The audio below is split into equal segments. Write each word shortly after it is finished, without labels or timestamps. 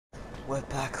We're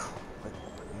back with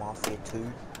Mafia 2 in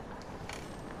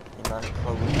Uncovered. I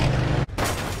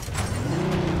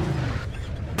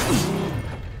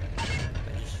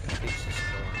just fixed this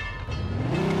car.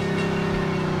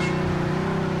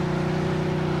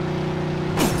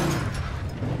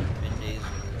 And days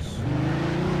of this.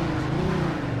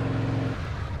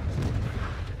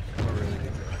 I'm a really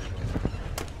good driver.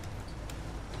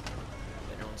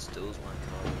 If anyone steals my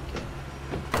car, they get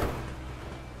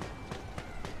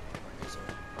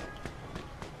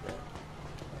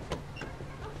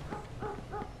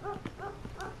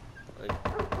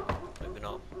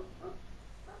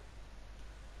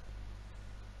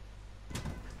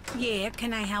Yeah,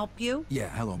 can I help you? Yeah,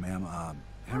 hello, ma'am.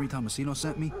 Henry Tomasino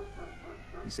sent me.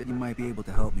 He said you might be able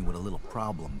to help me with a little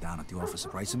problem down at the Office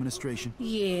of Rights Administration.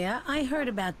 Yeah, I heard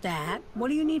about that. What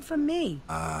do you need from me?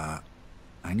 I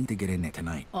need to get in there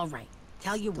tonight. All right,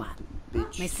 tell you what.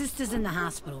 bitch. My sister's in the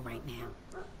hospital right now.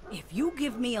 If you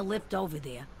give me a lift over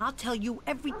there, I'll tell you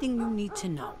everything you need to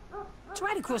know. It's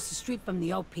right across the street from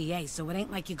the OPA, so it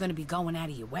ain't like you're gonna be going out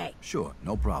of your way. Sure,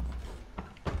 no problem.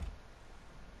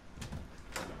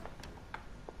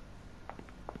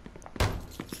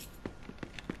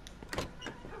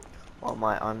 Oh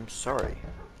my, I'm sorry.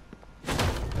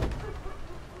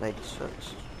 Ladies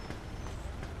first.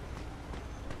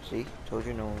 See? Told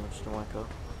you no one wants to my car.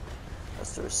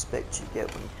 That's the respect you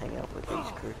get when you hang out with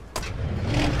these crew.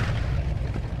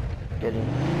 Get in.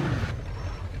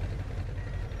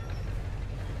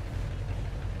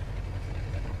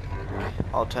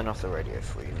 I'll turn off the radio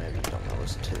for you, maybe you don't want to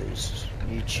listen to these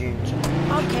new tunes.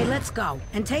 Okay, let's go.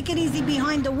 And take it easy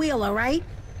behind the wheel, all right?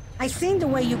 I seen the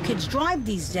way you kids drive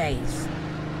these days.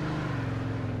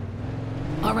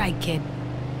 All right, kid.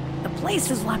 The place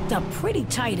is locked up pretty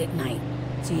tight at night,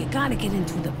 so you gotta get in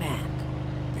through the back.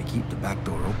 They keep the back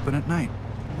door open at night.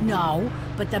 No,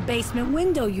 but the basement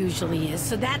window usually is,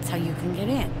 so that's how you can get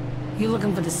in. You're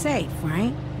looking for the safe,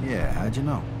 right? Yeah, how'd you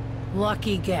know?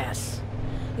 Lucky guess.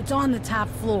 It's on the top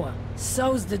floor.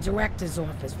 So's the director's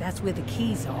office. That's where the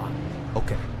keys are.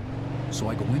 Okay, so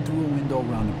I go in through a window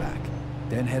around the back,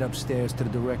 then head upstairs to the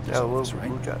director's office, right?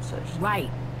 We'll drive station. Right.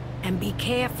 And be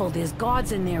careful, there's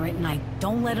guards in there at night.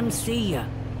 Don't let them see you.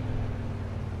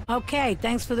 Okay,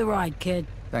 thanks for the ride, kid.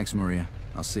 Thanks, Maria.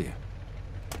 I'll see you.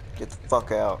 Get the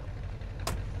fuck out.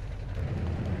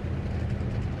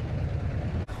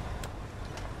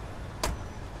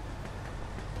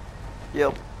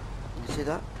 Yep. You see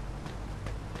that?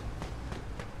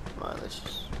 Right, let's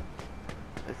just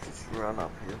run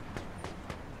up here.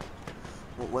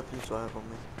 What weapons do I have on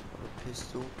me? I have a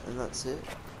pistol, and that's it?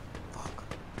 Fuck.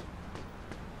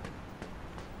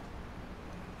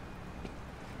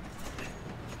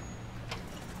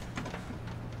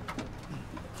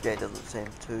 Yeah, it doesn't seem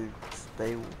too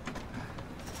stable.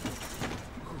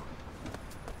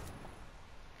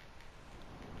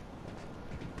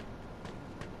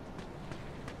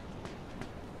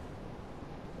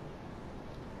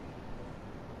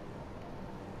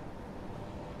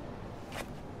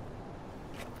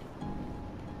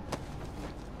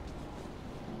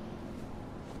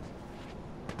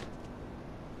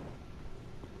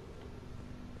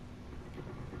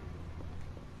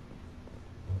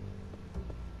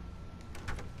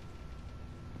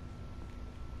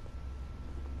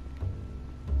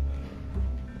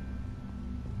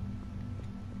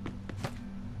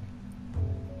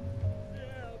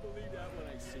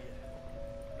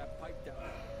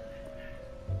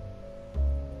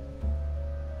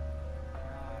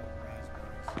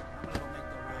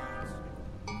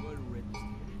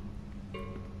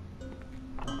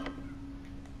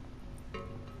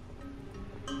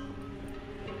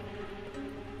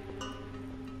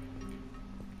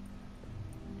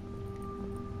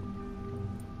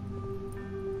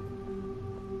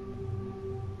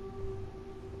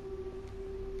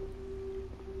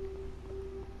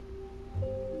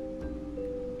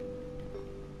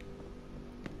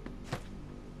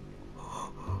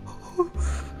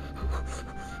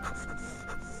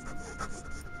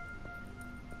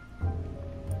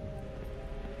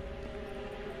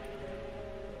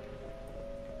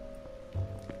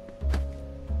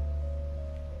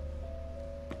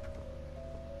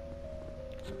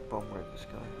 Bomb where this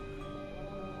guy.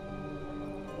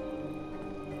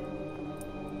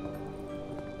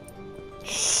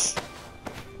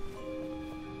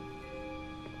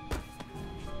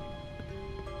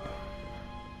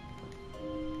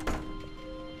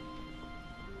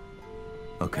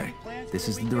 Okay, this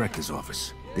is the director's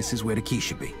office. This is where the key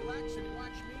should be. Relax and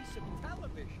watch me some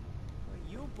television. Well,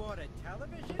 you bought a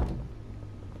television?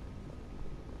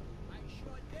 I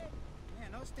sure did.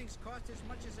 Man, those things cost as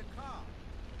much as a car.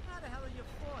 How the hell did you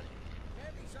afford it?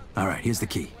 All right, here's the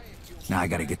key. Now I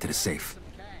gotta get to the safe. Some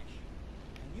cash.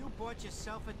 And you bought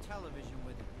yourself a television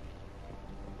with it.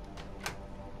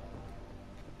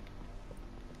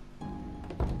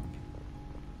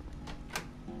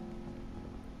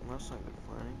 Well, that's not good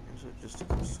planning, is it? Just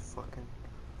across the fucking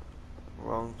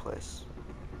wrong place.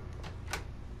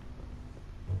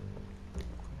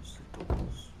 Where's the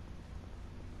doors?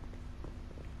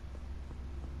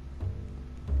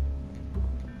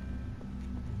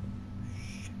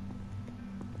 Shit.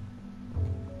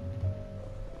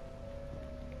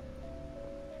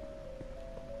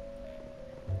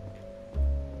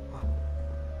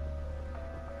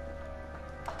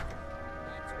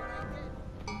 That's what I did.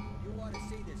 You ought to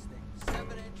see this thing.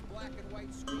 7-inch black and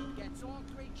white screen gets all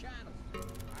 3 channels.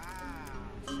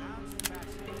 Wow, sounds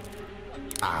fascinating.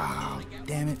 Ah,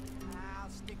 damn it. I'll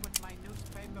stick with my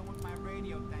newspaper and with my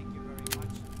radio, thank you very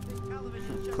much. The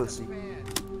television's just Pussy. a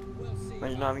fad. We'll see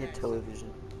Imagine about having a that.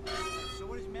 television. So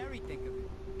what does Mary think of it?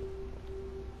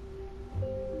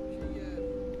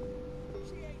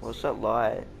 She ain't What's that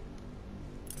light?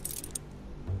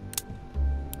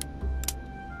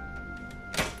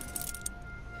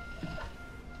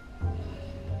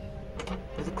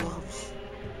 Where are the gloves?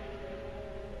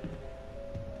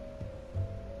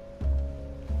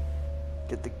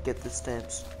 Get the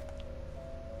stamps.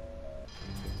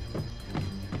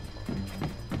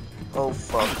 Oh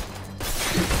fuck.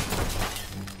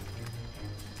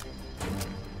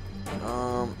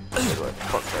 What the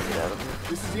fuck did I get out of here?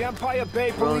 This is the Empire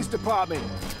Bay Police Department.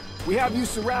 We have you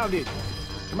surrounded.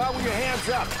 Come out with your hands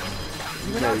up. If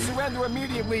you do not surrender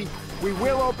immediately, we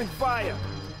will open fire.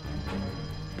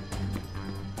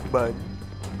 Bud.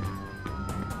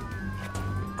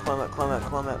 Climb out, climb out,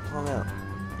 climb out, climb out.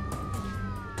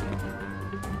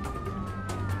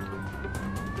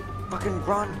 Fucking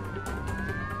run!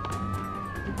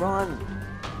 Run!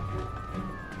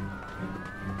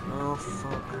 Oh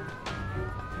fuck.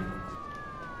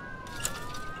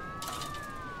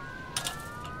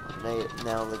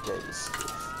 Now the gate is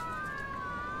stiff.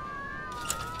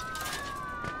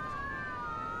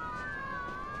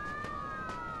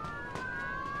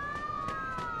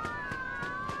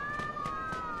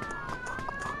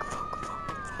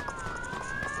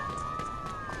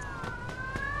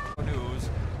 News,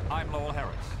 I'm Lowell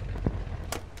Harris.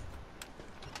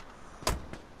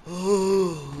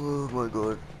 Oh my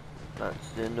god. That's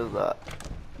the end of that.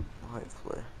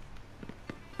 Hopefully.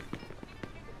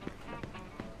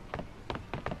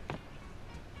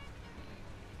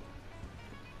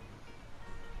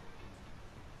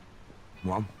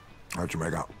 Well, how'd you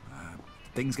make out?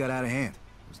 Things got out of hand.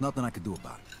 There's nothing I could do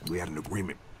about it. We had an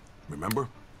agreement, remember?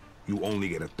 You only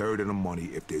get 1/3 of the money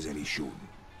if there's any shooting.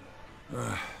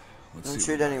 Let's Don't see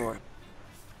shoot anyone.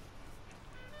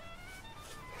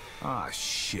 Ah,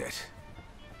 shit.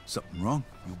 Something wrong?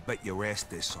 You bet your ass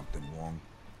there's something wrong.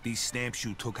 These stamps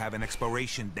you took have an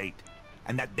expiration date,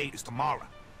 and that date is tomorrow.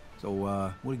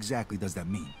 So, what exactly does that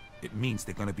mean? It means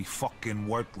they're gonna be fucking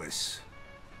worthless.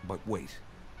 But wait,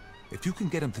 if you can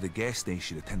get them to the gas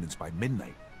station attendants by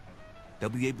midnight, they'll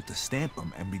be able to stamp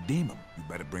them and redeem them. You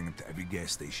better bring them to every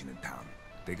gas station in town.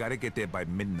 They gotta get there by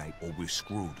midnight or we're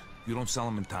screwed. If you don't sell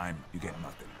them in time, you get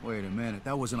nothing. Wait a minute,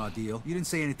 that wasn't our deal. You didn't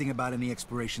say anything about any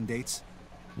expiration dates.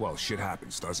 Well, shit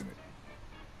happens, doesn't it?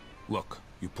 Look,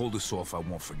 you pull this off, I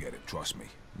won't forget it, trust me.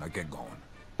 Now get going.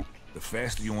 The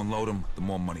faster you unload them, the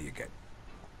more money you get.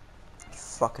 You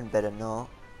fucking better not.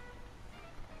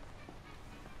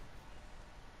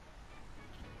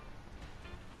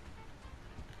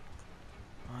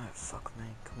 Alright, fuck me,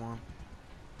 come on.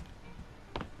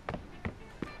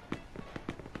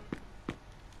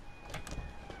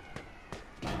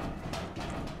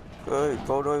 Go,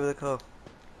 rolled over the car.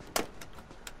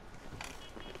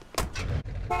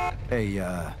 Hey,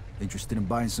 interested in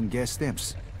buying some gas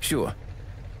stamps? Sure.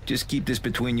 Just keep this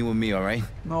between you and me, all right?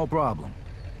 No problem.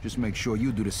 Just make sure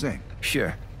you do the same.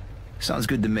 Sure. Sounds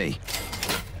good to me.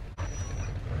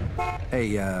 Hey,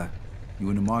 you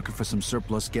in the market for some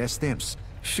surplus gas stamps?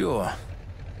 Sure.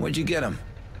 Where'd you get them?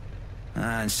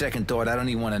 On second thought, I don't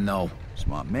even want to know.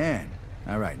 Smart man.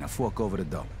 All right, now fork over the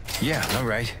dough. Yeah, all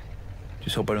right.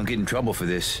 Just hope I don't get in trouble for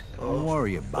this. Don't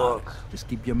worry about fuck. it. Just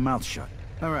keep your mouth shut.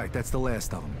 All right, that's the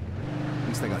last of them. At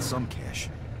least I got some cash.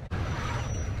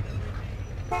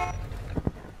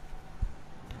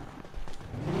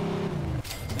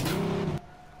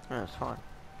 That's fine.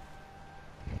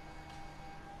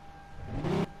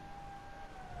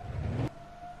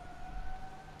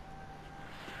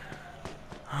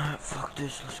 Alright, fuck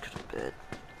this, let's go to bed.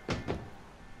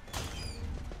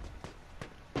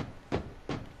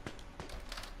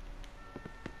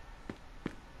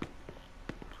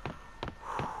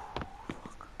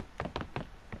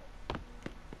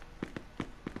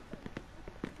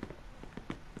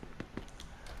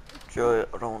 Joe,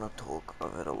 I don't want to talk.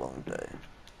 I've had a long day.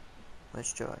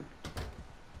 Where's Joe?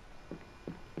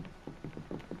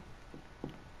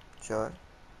 Joe?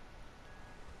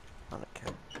 I don't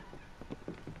care.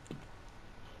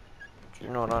 Do you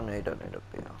know what I need? I need a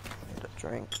beer. I need a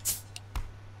drink.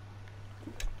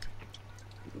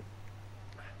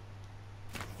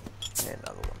 I need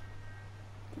another one.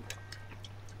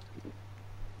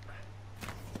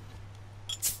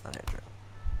 I need a drink.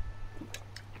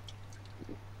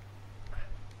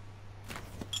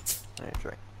 I need a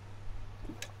drink.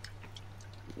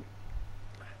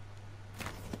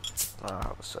 I'll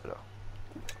have a soda.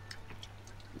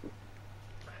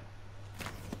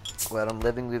 Glad I'm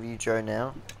living with you, Joe,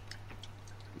 now.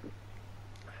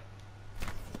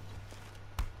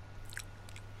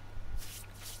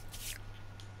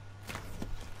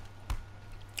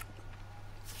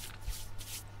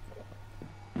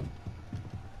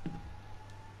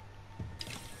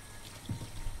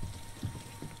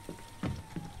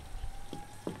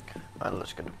 Alright,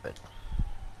 let's go to bed.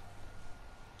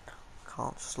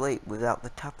 Can't sleep without the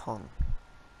tap on.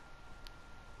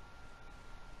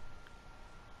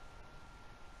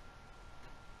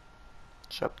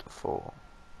 Chapter 4.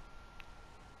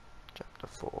 Chapter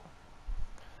 4.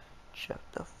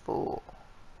 Chapter 4.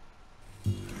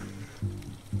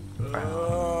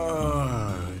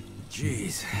 Oh,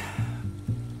 jeez.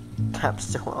 Tap's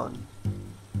still on.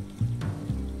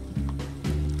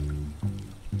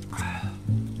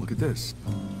 Look at this.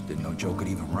 Didn't know Joe could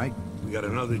even write. We got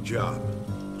another job.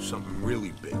 Something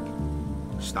really big.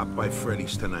 Stop by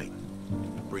Freddy's tonight.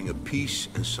 Bring a piece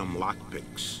and some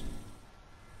lockpicks.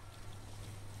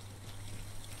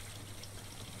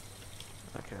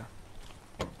 Okay.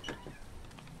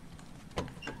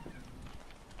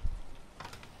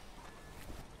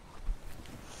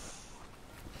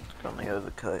 Got my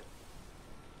overcoat.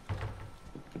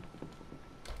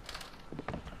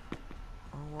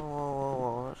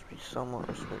 Whoa, let's be somewhat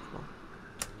respectful.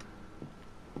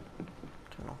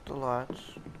 Turn off the lights.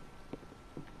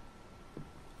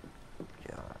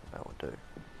 Yeah, that will do.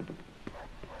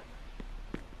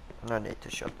 No need to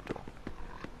shut the door.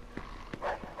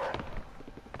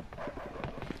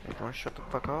 You wanna shut the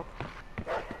fuck up?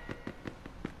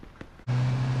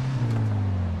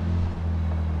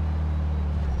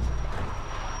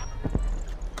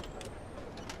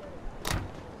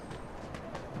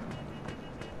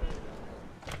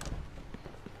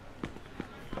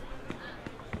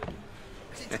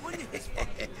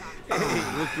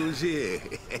 Hey, look who's here.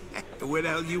 Where the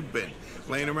hell you been?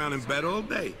 Laying around in bed all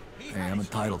day? Hey, I'm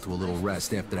entitled to a little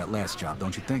rest after that last job,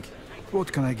 don't you think?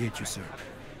 What can I get you, sir?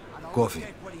 Coffee.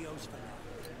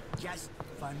 Just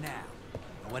for now.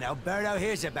 And when Alberto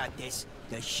hears about this,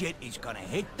 the shit is gonna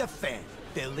hit the fan.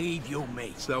 Believe you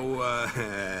me. So, I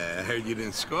heard you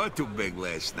didn't score too big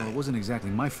last Well, night. it wasn't exactly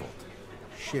my fault.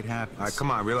 Shit happens. All right,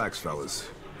 come on, relax, fellas.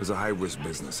 It's a high-risk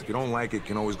business. If you don't like it, you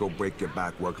can always go break your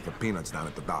back working for peanuts down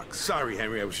at the docks. Sorry,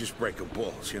 Henry, I was just breaking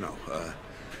balls, you know.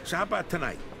 So how about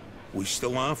tonight? We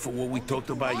still on for what we talked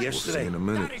about We'll yesterday? see in a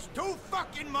minute. That is too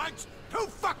fucking much, too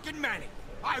fucking many.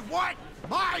 I want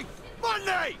my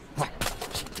money! What?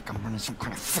 You think I'm running some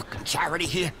kind of fucking charity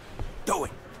here? Do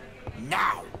it.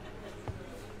 Now!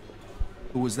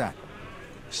 Who was that?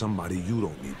 Somebody you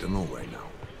don't need to know right now.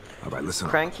 All right, listen.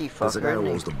 Cranky There's a guy fucker, who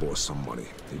isn't owes the boss some money.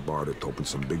 He borrowed it to open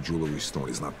some big jewelry store.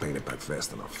 He's not paying it back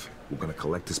fast enough. We're gonna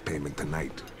collect his payment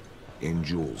tonight. In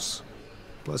jewels.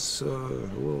 Plus, a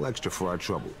little extra for our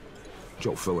trouble.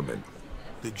 Joe, fill him in.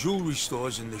 The jewelry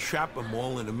store's in the shopping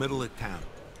mall in the middle of town.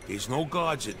 There's no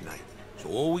guards at night. So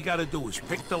all we gotta do is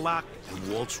pick the lock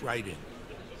and waltz right in.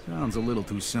 Sounds a little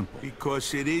too simple.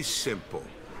 Because it is simple.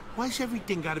 Why's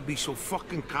everything gotta be so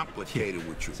fucking complicated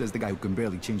with you? Says the guy who can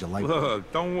barely change a light bulb.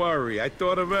 Look, don't worry. I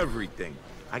thought of everything.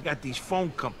 I got these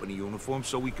phone company uniforms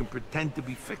so we can pretend to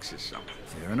be fixers something.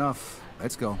 Fair enough.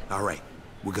 Let's go. All right,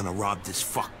 we're gonna rob this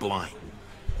fuck blind.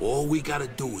 All we gotta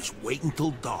do is wait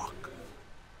until dark.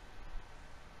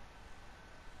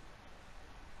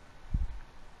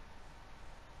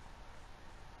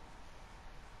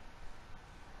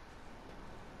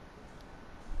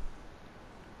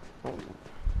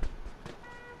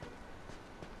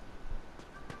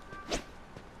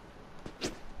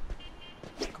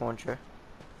 Come on, Joe.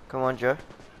 Come on, Joe.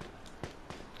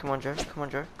 Come on, Joe. Come on,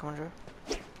 Joe. Come on, Joe.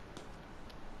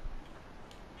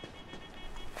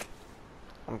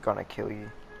 I'm gonna kill you.